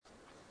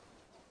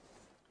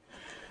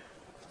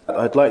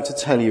I'd like to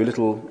tell you a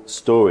little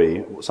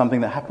story,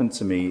 something that happened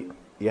to me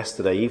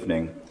yesterday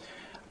evening.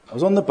 I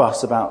was on the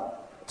bus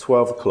about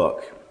 12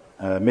 o'clock,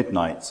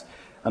 midnight,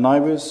 and I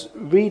was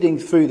reading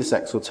through this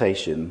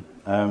exhortation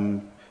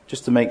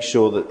just to make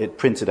sure that it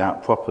printed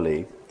out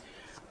properly.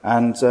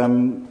 And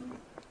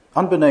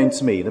unbeknown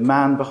to me, the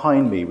man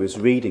behind me was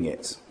reading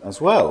it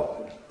as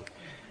well.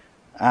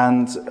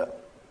 And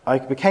I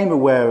became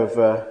aware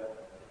of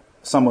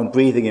someone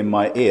breathing in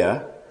my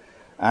ear.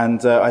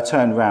 And I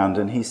turned round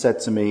and he said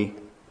to me,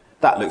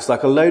 "That looks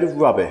like a load of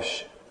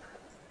rubbish."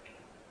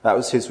 That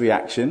was his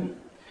reaction.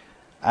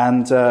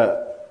 And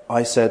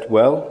I said,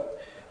 "Well,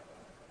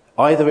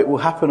 either it will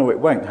happen or it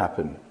won't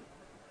happen."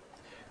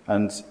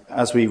 And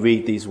as we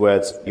read these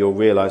words, you'll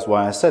realise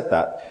why I said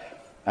that.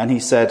 And he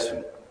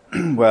said,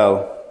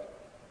 "Well,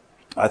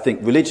 I think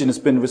religion has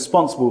been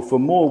responsible for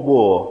more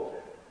war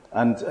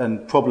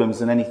and problems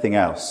than anything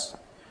else."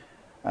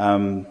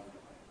 And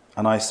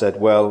I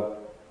said, "Well,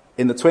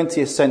 in the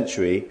 20th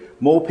century,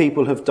 more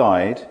people have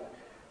died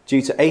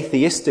due to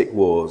atheistic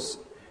wars.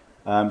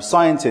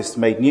 Scientists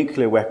made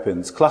nuclear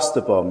weapons,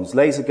 cluster bombs,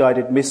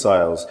 laser-guided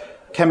missiles,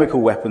 chemical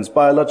weapons,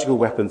 biological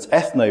weapons,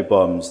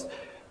 ethno-bombs.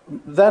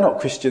 They're not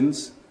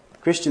Christians.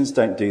 Christians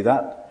don't do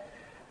that."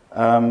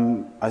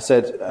 I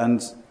said,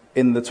 and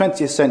in the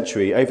 20th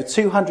century, over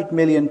 200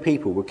 million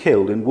people were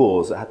killed in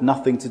wars that had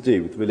nothing to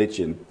do with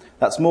religion.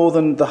 That's more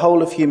than the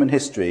whole of human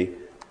history.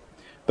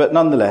 But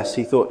nonetheless,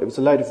 he thought it was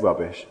a load of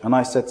rubbish. And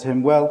I said to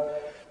him, "Well,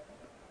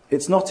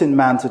 it's not in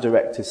man to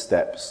direct his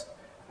steps.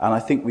 And I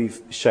think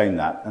we've shown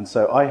that. And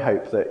so I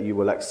hope that you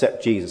will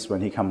accept Jesus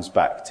when he comes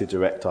back to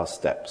direct our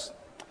steps."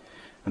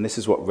 And this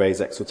is what Ray's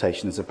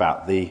exhortation is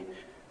about, the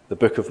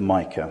book of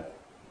Micah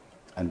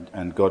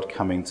and God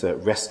coming to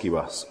rescue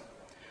us.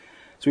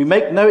 So we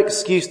make no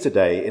excuse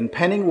today in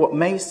penning what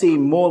may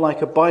seem more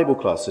like a Bible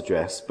class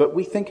address, but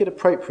we think it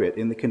appropriate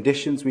in the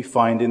conditions we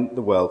find in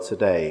the world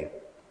today.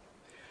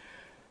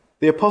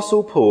 The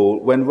Apostle Paul,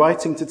 when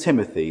writing to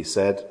Timothy,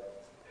 said,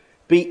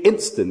 "Be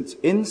instant,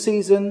 in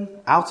season,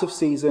 out of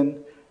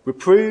season,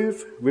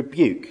 reprove,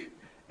 rebuke,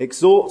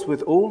 exhort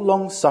with all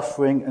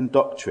long-suffering and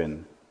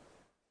doctrine."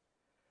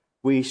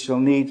 We shall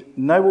need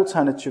no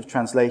alternative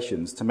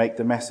translations to make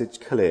the message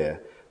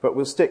clear, but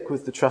we'll stick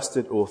with the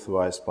trusted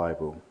authorized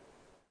Bible.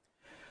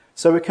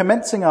 So we're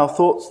commencing our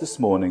thoughts this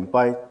morning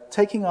by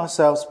taking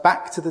ourselves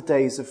back to the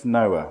days of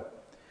Noah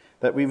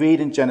that we read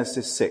in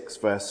Genesis 6,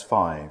 verse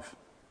 5.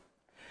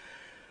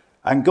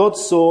 "And God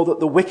saw that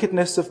the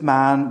wickedness of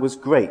man was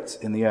great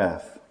in the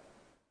earth,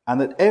 and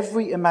that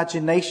every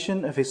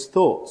imagination of his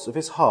thoughts of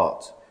his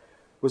heart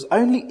was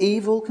only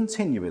evil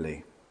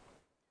continually.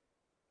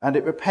 And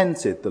it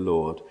repented the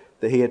Lord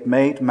that he had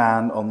made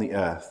man on the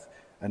earth,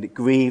 and it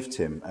grieved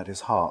him at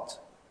his heart.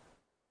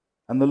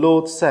 And the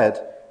Lord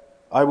said,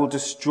 I will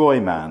destroy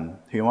man,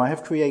 whom I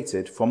have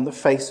created from the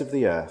face of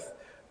the earth,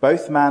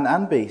 both man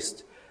and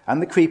beast,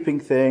 and the creeping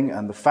thing,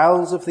 and the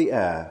fowls of the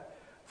air,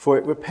 for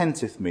it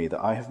repenteth me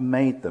that I have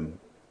made them."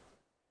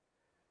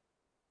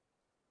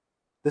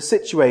 The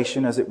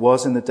situation as it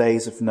was in the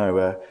days of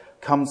Noah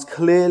comes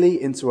clearly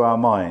into our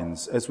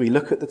minds as we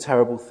look at the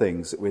terrible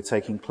things that were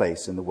taking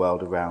place in the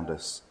world around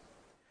us.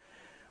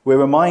 We're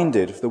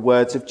reminded of the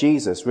words of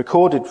Jesus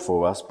recorded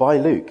for us by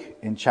Luke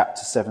in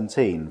chapter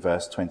 17,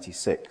 verse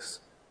 26.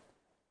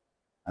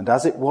 "And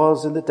as it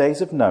was in the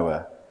days of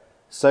Noah,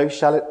 so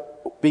shall it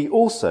be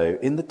also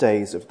in the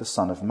days of the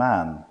Son of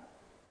Man."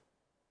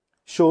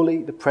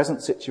 Surely the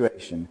present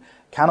situation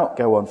cannot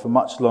go on for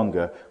much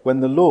longer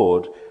when the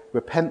Lord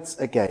repents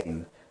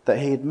again that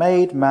he had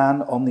made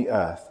man on the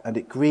earth, and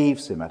it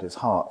grieves him at his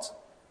heart,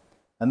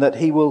 and that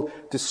he will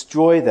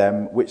destroy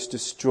them which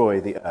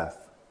destroy the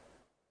earth.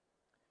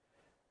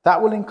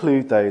 That will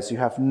include those who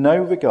have no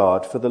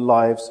regard for the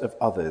lives of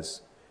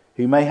others,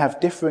 who may have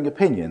differing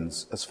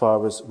opinions as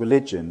far as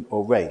religion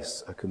or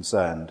race are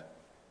concerned.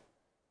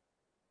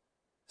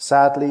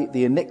 Sadly,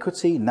 the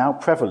iniquity now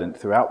prevalent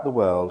throughout the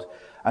world,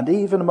 and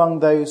even among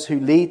those who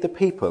lead the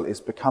people, is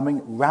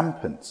becoming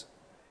rampant.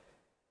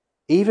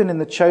 Even in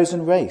the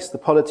chosen race, the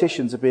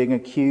politicians are being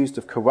accused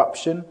of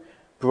corruption,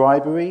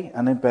 bribery,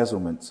 and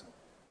embezzlement.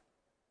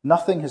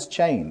 Nothing has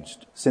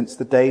changed since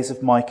the days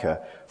of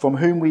Micah, from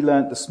whom we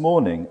learnt this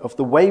morning of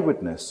the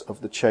waywardness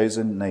of the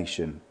chosen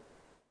nation.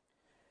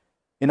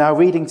 In our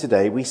reading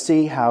today, we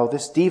see how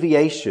this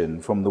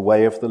deviation from the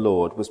way of the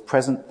Lord was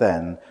present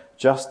then,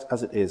 just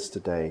as it is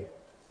today.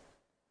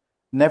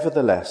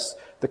 Nevertheless,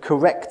 the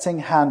correcting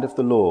hand of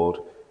the Lord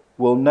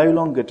will no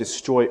longer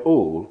destroy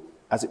all,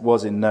 as it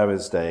was in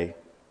Noah's day.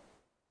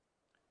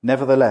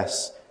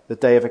 Nevertheless, the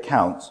day of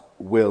account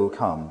will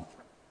come.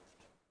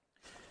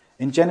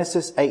 In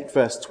Genesis 8,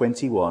 verse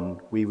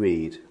 21, we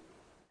read,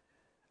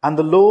 "And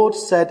the Lord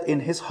said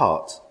in his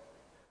heart,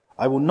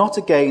 I will not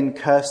again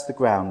curse the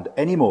ground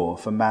any more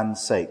for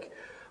man's sake,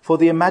 for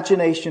the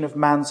imagination of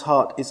man's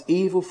heart is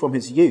evil from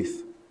his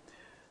youth.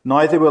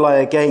 Neither will I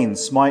again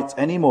smite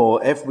any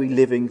more every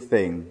living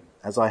thing,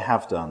 as I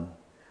have done.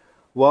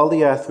 While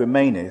the earth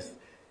remaineth,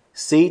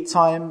 seed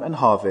time and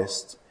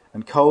harvest,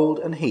 and cold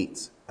and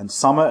heat, and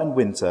summer and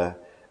winter,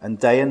 and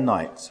day and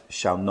night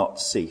shall not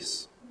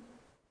cease.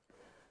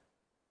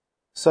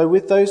 So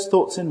with those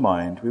thoughts in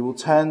mind, we will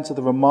turn to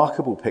the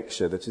remarkable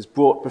picture that is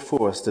brought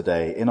before us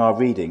today in our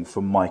reading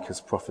from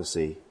Micah's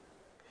prophecy.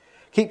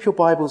 Keep your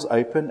Bibles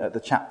open at the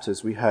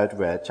chapters we heard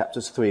read,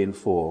 chapters 3 and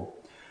 4,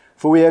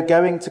 for we are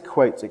going to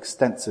quote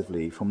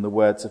extensively from the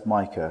words of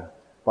Micah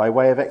by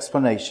way of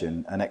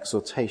explanation and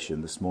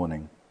exhortation this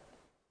morning.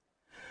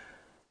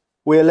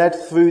 We are led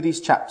through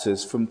these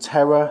chapters from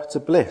terror to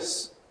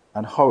bliss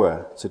and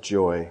horror to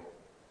joy.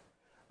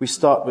 We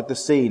start with the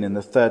scene in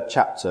the 3rd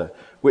chapter,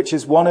 which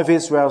is one of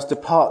Israel's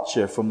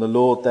departure from the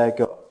Lord their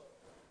God.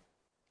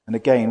 And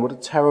again, what a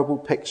terrible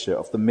picture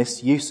of the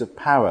misuse of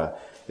power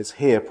is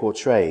here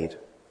portrayed.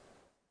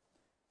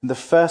 In the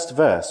first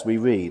verse we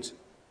read,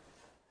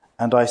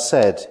 "And I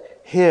said,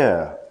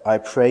 Hear, I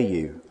pray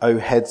you, O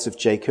heads of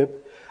Jacob,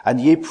 and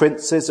ye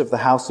princes of the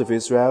house of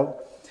Israel.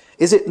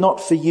 Is it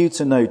not for you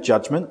to know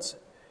judgment,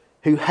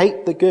 who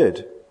hate the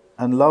good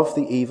and love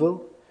the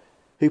evil,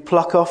 who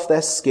pluck off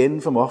their skin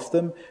from off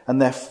them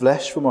and their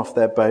flesh from off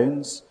their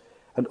bones,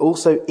 and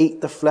also eat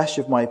the flesh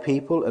of my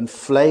people and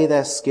flay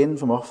their skin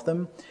from off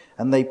them,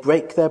 and they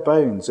break their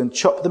bones and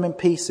chop them in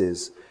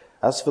pieces,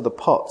 as for the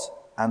pot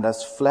and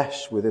as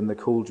flesh within the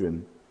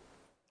cauldron."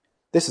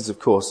 This is, of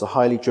course, a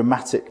highly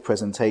dramatic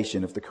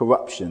presentation of the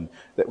corruption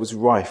that was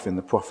rife in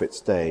the prophet's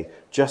day,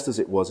 just as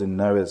it was in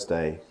Noah's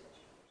day.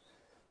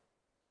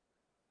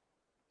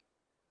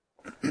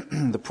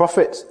 The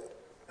prophet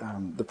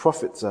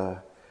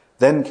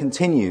then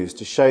continues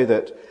to show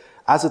that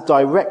as a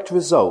direct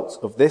result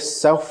of this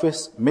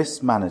selfish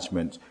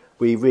mismanagement,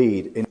 we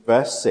read in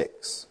verse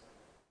 6,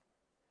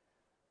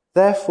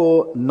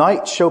 "Therefore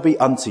night shall be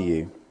unto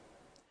you,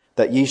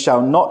 that ye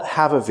shall not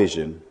have a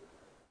vision,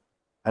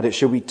 and it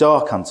shall be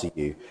dark unto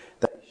you,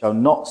 that ye shall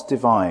not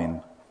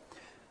divine.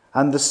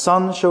 And the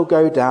sun shall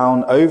go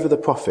down over the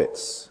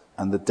prophets,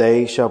 and the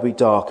day shall be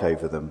dark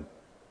over them."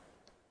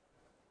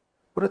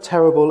 What a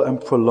terrible and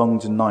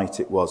prolonged night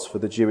it was for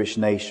the Jewish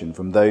nation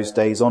from those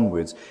days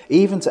onwards,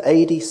 even to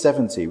AD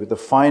 70 with the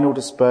final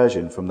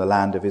dispersion from the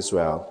land of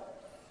Israel.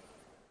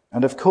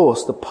 And of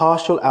course, the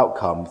partial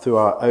outcome through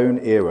our own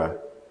era.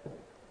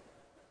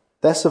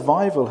 Their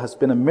survival has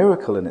been a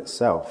miracle in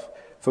itself,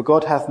 for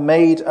God hath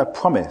made a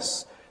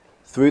promise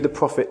through the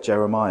prophet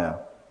Jeremiah.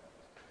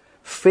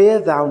 "Fear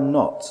thou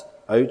not,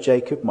 O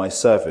Jacob, my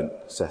servant,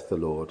 saith the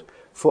Lord,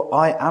 for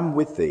I am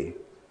with thee.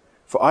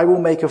 For I will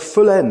make a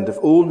full end of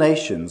all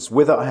nations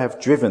whither I have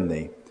driven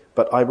thee,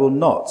 but I will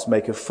not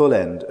make a full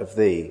end of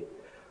thee,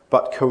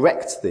 but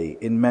correct thee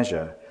in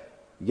measure,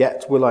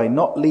 yet will I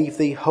not leave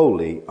thee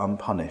wholly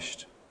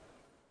unpunished."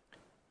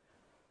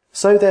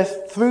 So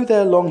through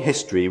their long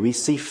history, we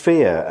see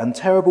fear and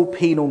terrible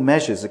penal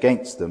measures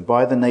against them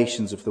by the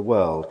nations of the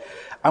world.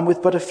 And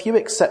with but a few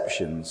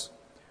exceptions,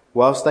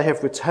 whilst they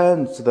have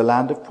returned to the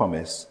land of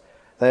promise,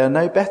 they are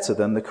no better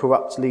than the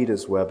corrupt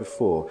leaders were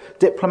before.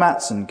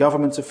 Diplomats and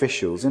government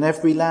officials in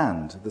every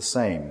land the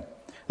same.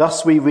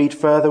 Thus we read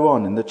further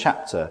on in the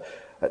chapter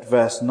at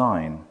verse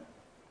 9.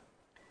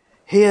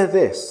 "Hear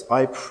this,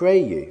 I pray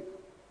you,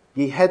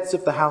 ye heads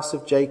of the house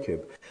of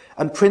Jacob,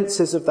 and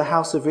princes of the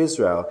house of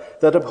Israel,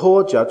 that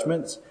abhor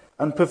judgment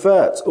and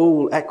pervert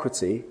all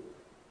equity.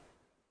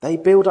 They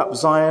build up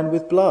Zion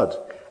with blood,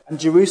 and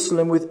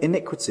Jerusalem with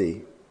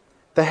iniquity.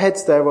 The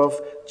heads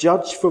thereof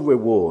judge for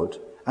reward,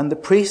 and the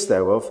priests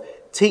thereof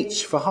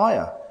teach for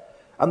hire,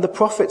 and the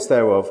prophets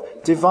thereof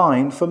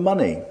divine for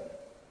money.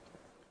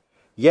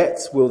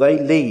 Yet will they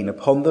lean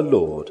upon the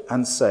Lord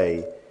and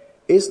say,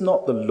 Is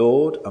not the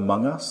Lord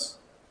among us?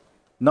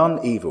 None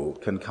evil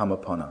can come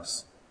upon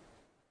us."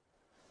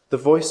 The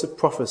voice of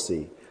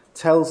prophecy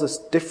tells us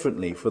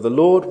differently, for the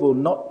Lord will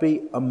not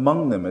be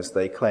among them as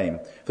they claim.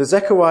 For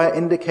Zechariah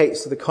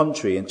indicates to the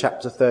contrary in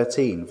chapter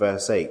 13,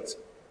 verse 8.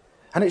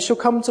 "And it shall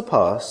come to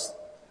pass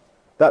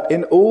that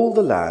in all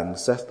the land,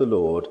 saith the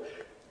Lord,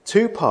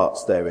 2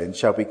 parts therein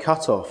shall be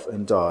cut off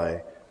and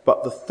die,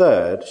 but the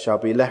third shall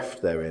be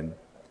left therein.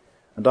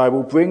 And I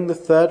will bring the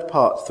third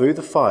part through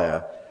the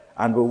fire,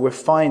 and will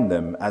refine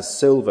them as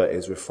silver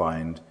is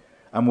refined,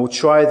 and will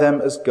try them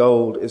as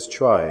gold is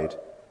tried.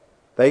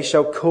 They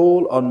shall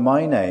call on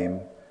my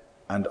name,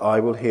 and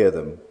I will hear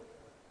them."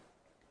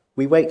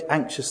 We wait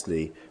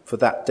anxiously for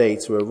that day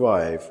to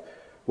arrive,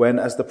 when,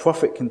 as the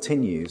prophet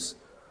continues,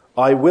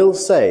 "I will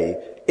say,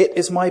 It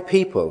is my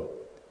people,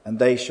 and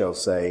they shall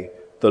say,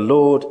 The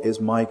Lord is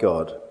my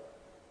God."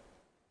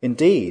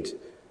 Indeed,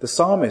 the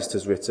psalmist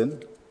has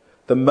written,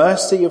 "The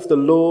mercy of the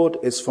Lord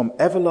is from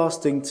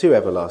everlasting to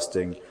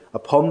everlasting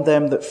upon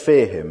them that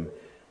fear him,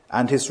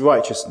 and his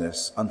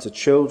righteousness unto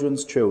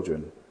children's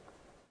children."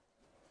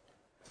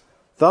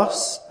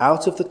 Thus,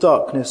 out of the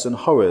darkness and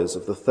horrors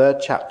of the 3rd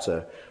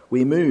chapter,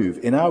 we move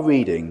in our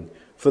reading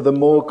for the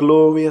more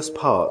glorious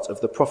part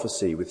of the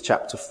prophecy with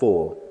chapter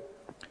 4.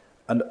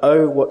 And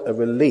oh, what a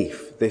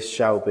relief this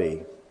shall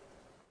be.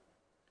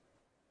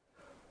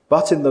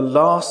 "But in the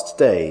last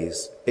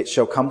days it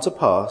shall come to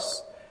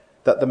pass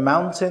that the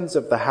mountains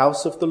of the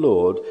house of the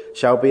Lord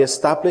shall be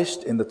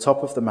established in the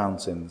top of the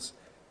mountains,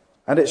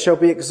 And it shall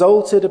be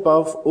exalted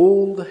above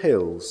all the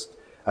hills,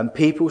 and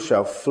people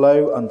shall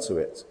flow unto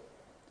it.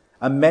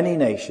 And many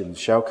nations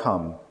shall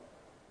come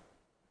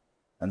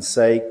and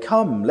say,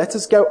 Come, let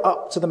us go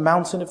up to the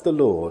mountain of the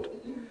Lord,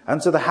 and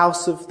to the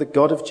house of the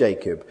God of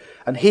Jacob,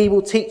 and he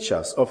will teach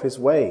us of his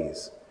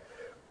ways.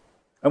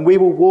 And we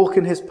will walk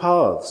in his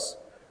paths,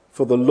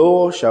 for the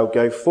law shall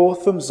go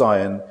forth from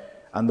Zion,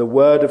 and the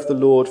word of the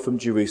Lord from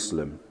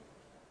Jerusalem.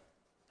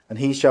 And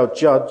he shall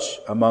judge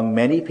among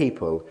many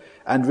people,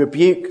 and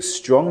rebuke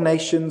strong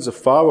nations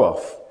afar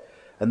off,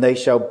 and they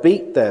shall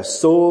beat their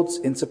swords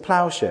into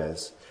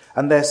plowshares,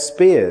 and their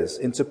spears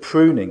into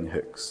pruning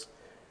hooks.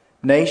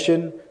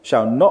 Nation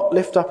shall not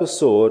lift up a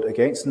sword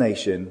against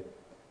nation,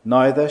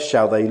 neither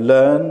shall they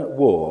learn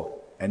war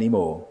any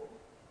more.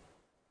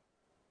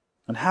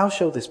 And how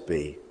shall this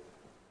be,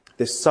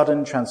 this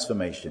sudden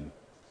transformation?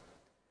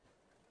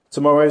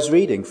 Tomorrow's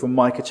reading from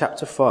Micah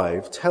chapter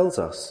 5 tells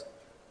us,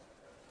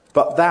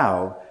 But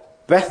thou,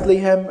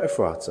 Bethlehem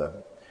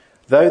Ephratah,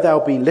 though thou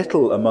be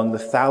little among the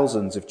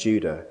thousands of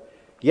Judah,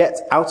 yet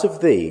out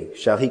of thee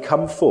shall he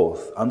come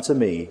forth unto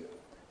me,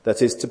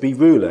 that is to be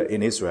ruler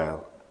in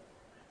Israel,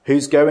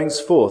 whose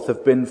goings forth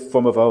have been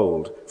from of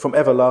old, from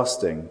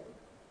everlasting.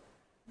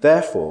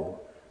 Therefore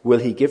will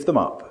he give them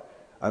up,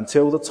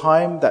 until the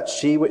time that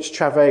she which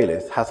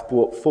travaileth hath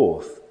brought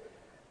forth.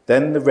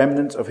 Then the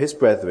remnant of his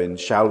brethren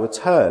shall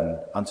return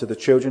unto the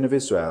children of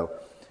Israel,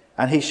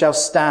 and he shall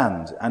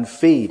stand and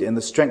feed in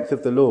the strength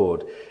of the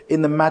Lord,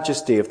 in the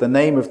majesty of the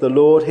name of the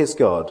Lord his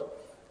God,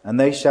 and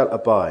they shall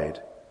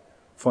abide.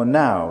 For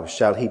now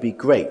shall he be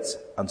great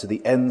unto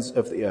the ends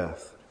of the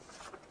earth.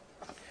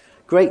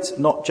 Great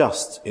not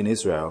just in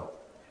Israel,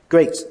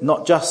 great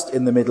not just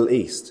in the Middle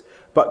East,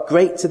 but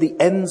great to the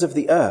ends of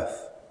the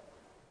earth.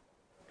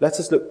 Let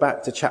us look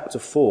back to chapter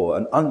 4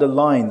 and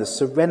underline the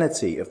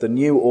serenity of the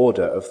new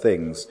order of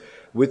things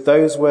with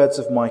those words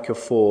of Micah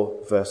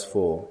 4, verse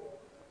 4.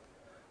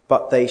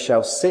 But they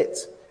shall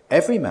sit,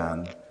 every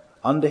man,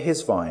 under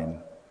his vine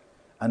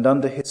and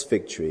under his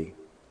fig tree,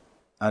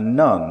 and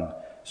none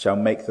shall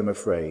make them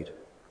afraid.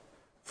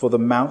 For the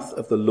mouth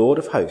of the Lord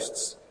of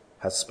hosts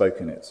has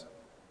spoken it.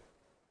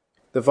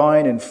 The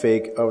vine and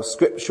fig are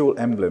scriptural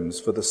emblems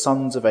for the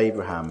sons of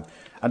Abraham,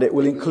 and it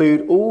will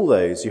include all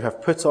those who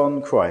have put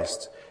on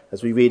Christ,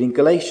 as we read in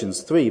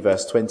Galatians 3,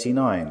 verse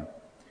 29.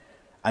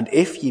 And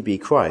if ye be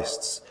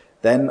Christ's,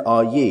 then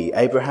are ye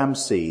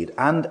Abraham's seed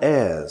and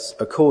heirs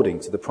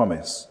according to the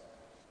promise.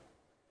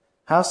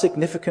 How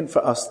significant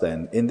for us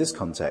then in this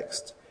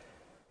context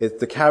is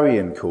the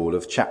carrion call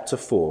of chapter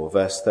 4,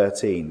 verse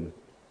 13.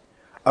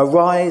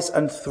 Arise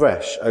and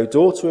thresh, O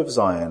daughter of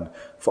Zion,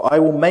 for I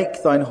will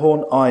make thine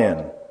horn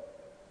iron,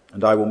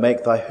 and I will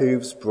make thy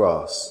hoofs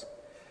brass.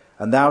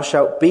 And thou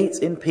shalt beat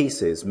in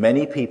pieces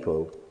many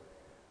people,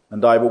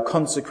 and I will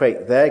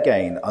consecrate their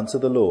gain unto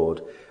the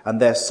Lord,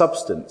 and their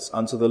substance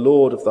unto the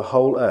Lord of the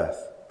whole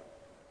earth.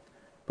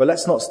 But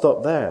let's not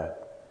stop there.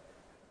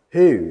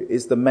 Who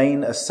is the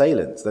main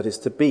assailant that is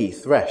to be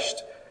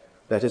threshed?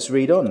 Let us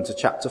read on to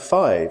chapter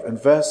 5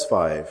 and verse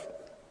 5.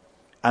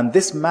 And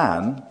this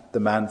man, the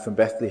man from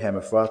Bethlehem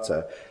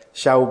Ephratah,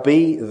 shall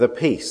be the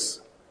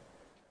peace,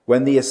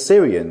 when the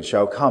Assyrian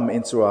shall come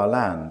into our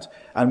land,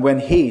 and when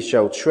he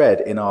shall tread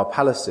in our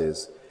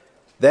palaces.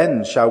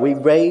 Then shall we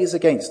raise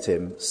against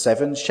him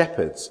 7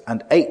 shepherds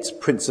and 8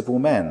 principal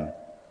men,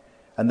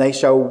 and they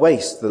shall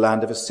waste the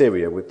land of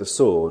Assyria with the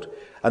sword,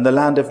 and the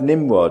land of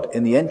Nimrod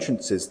in the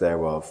entrances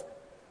thereof.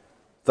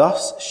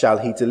 Thus shall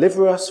he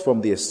deliver us from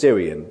the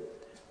Assyrian,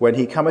 when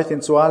he cometh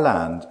into our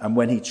land, and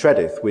when he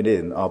treadeth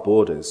within our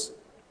borders.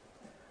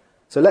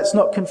 So let's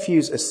not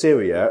confuse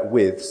Assyria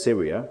with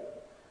Syria.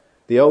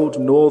 The old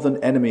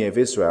northern enemy of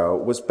Israel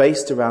was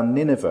based around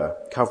Nineveh,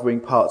 covering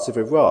parts of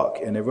Iraq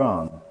and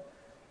Iran.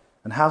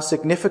 And how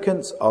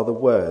significant are the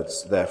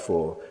words,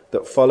 therefore,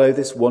 that follow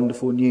this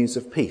wonderful news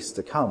of peace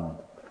to come.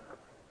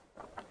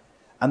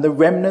 And the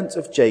remnant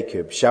of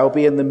Jacob shall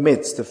be in the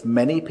midst of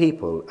many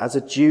people, as a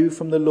dew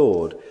from the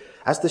Lord,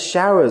 as the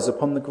showers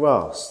upon the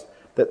grass,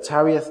 that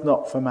tarrieth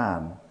not for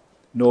man,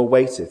 nor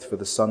waiteth for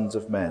the sons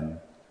of men.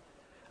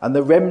 And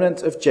the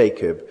remnant of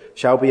Jacob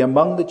shall be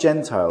among the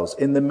Gentiles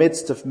in the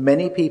midst of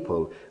many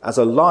people, as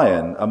a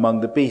lion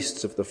among the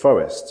beasts of the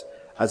forest,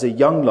 as a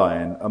young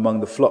lion among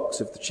the flocks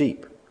of the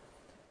sheep,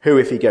 who,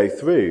 if he go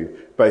through,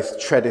 both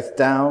treadeth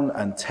down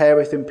and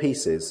teareth in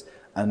pieces,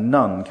 and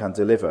none can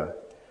deliver.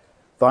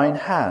 Thine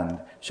hand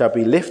shall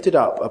be lifted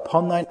up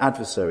upon thine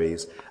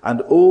adversaries,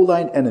 and all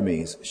thine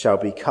enemies shall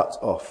be cut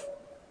off.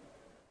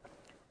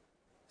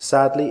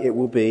 Sadly, it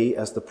will be,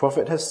 as the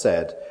prophet has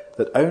said,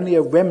 that only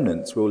a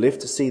remnant will live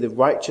to see the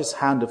righteous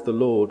hand of the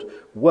Lord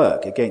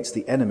work against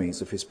the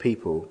enemies of his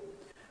people.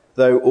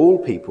 Though all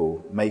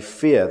people may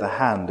fear the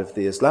hand of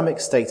the Islamic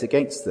State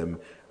against them,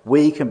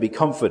 we can be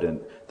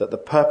confident that the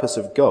purpose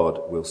of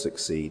God will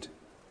succeed.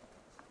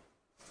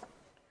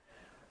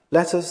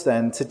 Let us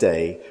then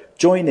today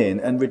join in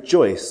and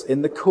rejoice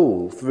in the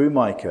call through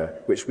Micah,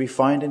 which we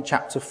find in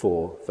chapter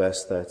 4,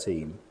 verse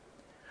 13.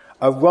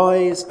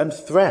 Arise and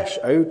thresh,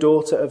 O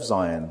daughter of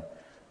Zion,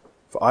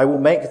 For I will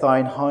make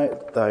thine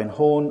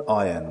horn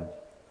iron,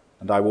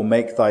 and I will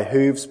make thy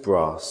hooves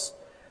brass,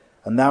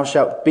 and thou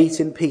shalt beat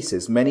in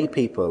pieces many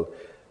people,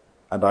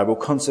 and I will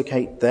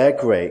consecrate their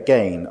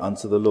gain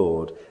unto the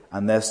Lord,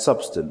 and their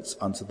substance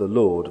unto the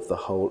Lord of the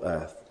whole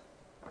earth.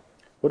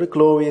 What a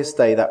glorious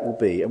day that will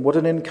be, and what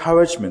an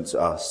encouragement to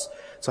us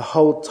to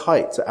hold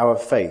tight to our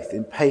faith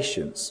in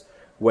patience,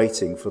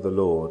 waiting for the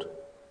Lord.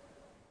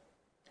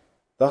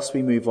 Thus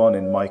we move on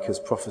in Micah's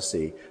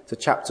prophecy to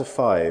chapter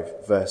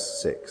 5, verse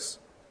 6.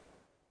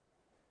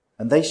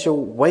 And they shall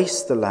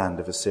waste the land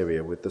of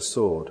Assyria with the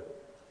sword,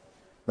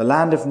 the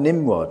land of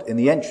Nimrod in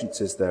the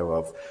entrances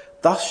thereof.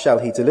 Thus shall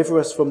he deliver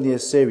us from the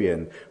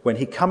Assyrian, when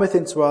he cometh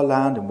into our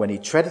land, and when he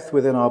treadeth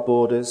within our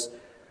borders.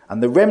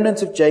 And the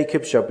remnant of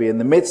Jacob shall be in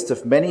the midst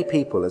of many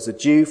people, as a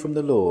dew from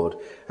the Lord,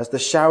 as the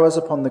showers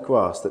upon the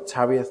grass, that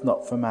tarrieth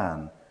not for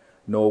man,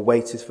 nor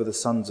waiteth for the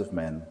sons of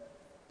men.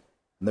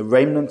 And the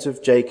remnant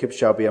of Jacob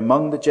shall be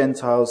among the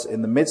Gentiles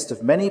in the midst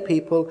of many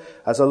people,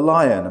 as a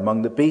lion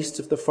among the beasts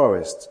of the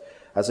forest,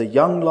 as a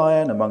young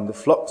lion among the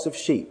flocks of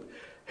sheep,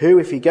 who,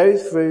 if he go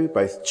through,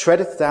 both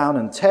treadeth down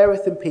and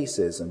teareth in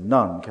pieces, and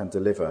none can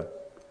deliver.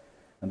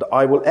 And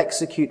I will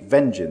execute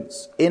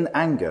vengeance in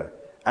anger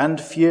and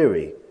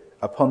fury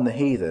upon the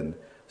heathen,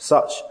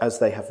 such as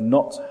they have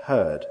not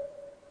heard.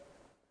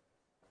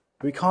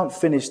 We can't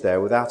finish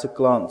there without a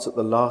glance at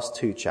the last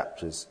two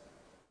chapters.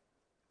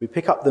 We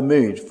pick up the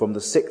mood from the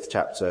 6th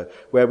chapter,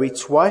 where we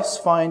twice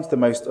find the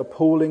most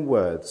appalling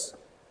words,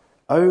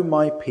 "O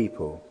my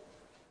people."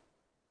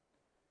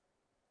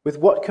 With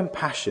what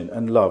compassion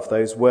and love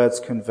those words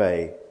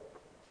convey.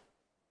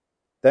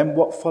 Then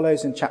what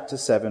follows in chapter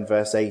 7,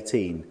 verse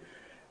 18?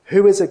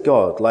 Who is a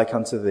God like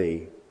unto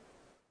thee?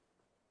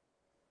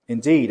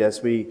 Indeed,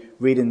 as we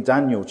read in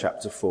Daniel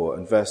chapter 4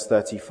 and verse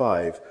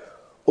 35,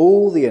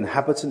 all the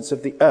inhabitants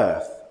of the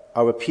earth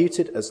are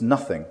reputed as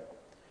nothing,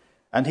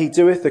 and he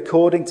doeth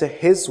according to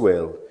his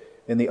will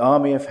in the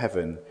army of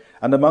heaven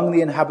and among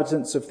the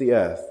inhabitants of the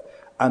earth,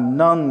 and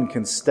none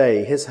can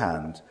stay his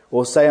hand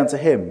or say unto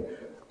him,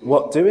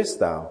 "What doest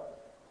thou?"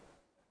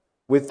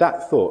 With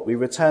that thought, we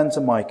return to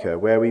Micah,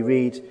 where we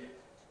read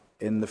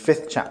in the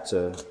 5th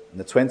chapter, in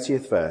the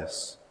 20th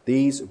verse,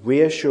 these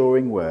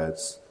reassuring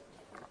words,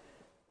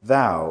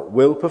 "Thou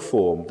wilt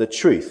perform the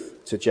truth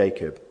to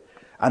Jacob,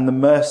 and the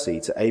mercy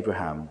to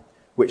Abraham,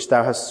 which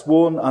thou hast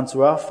sworn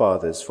unto our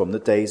fathers from the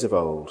days of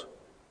old."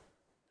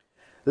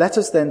 Let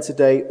us then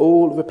today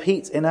all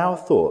repeat in our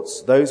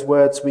thoughts those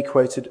words we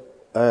quoted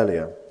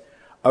earlier.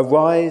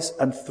 "Arise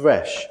and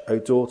thresh, O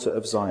daughter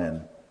of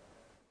Zion,"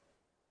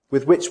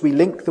 with which we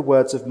link the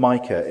words of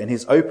Micah in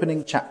his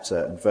opening chapter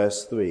and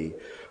verse 3.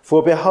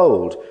 "For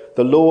behold,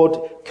 the Lord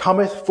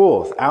cometh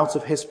forth out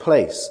of his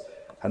place,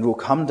 and will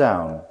come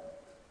down,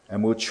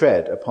 and will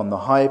tread upon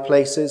the high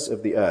places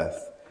of the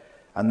earth,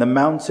 and the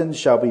mountains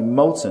shall be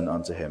molten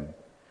unto him,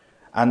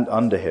 and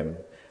under him,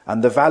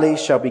 and the valleys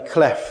shall be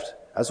cleft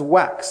as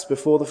wax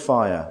before the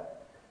fire,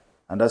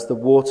 and as the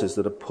waters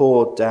that are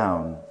poured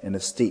down in a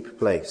steep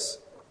place."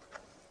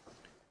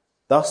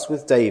 Thus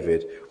with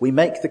David, we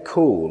make the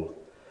call,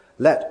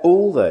 "Let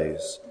all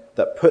those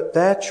that put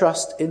their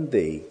trust in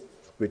thee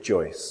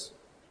rejoice.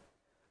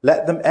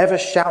 Let them ever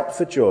shout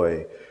for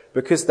joy,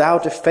 because thou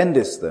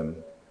defendest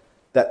them.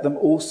 Let them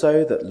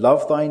also that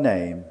love thy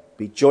name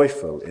be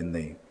joyful in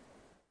thee."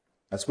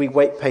 As we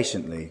wait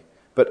patiently,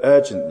 but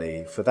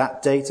urgently, for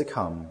that day to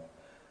come,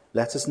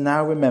 let us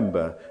now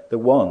remember the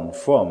one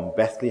from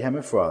Bethlehem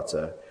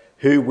Ephrata,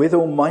 who with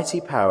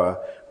almighty power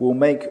will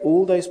make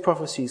all those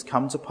prophecies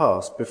come to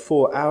pass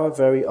before our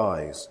very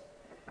eyes,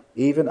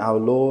 even our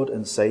Lord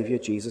and Saviour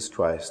Jesus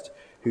Christ,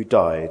 who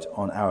died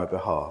on our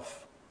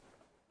behalf.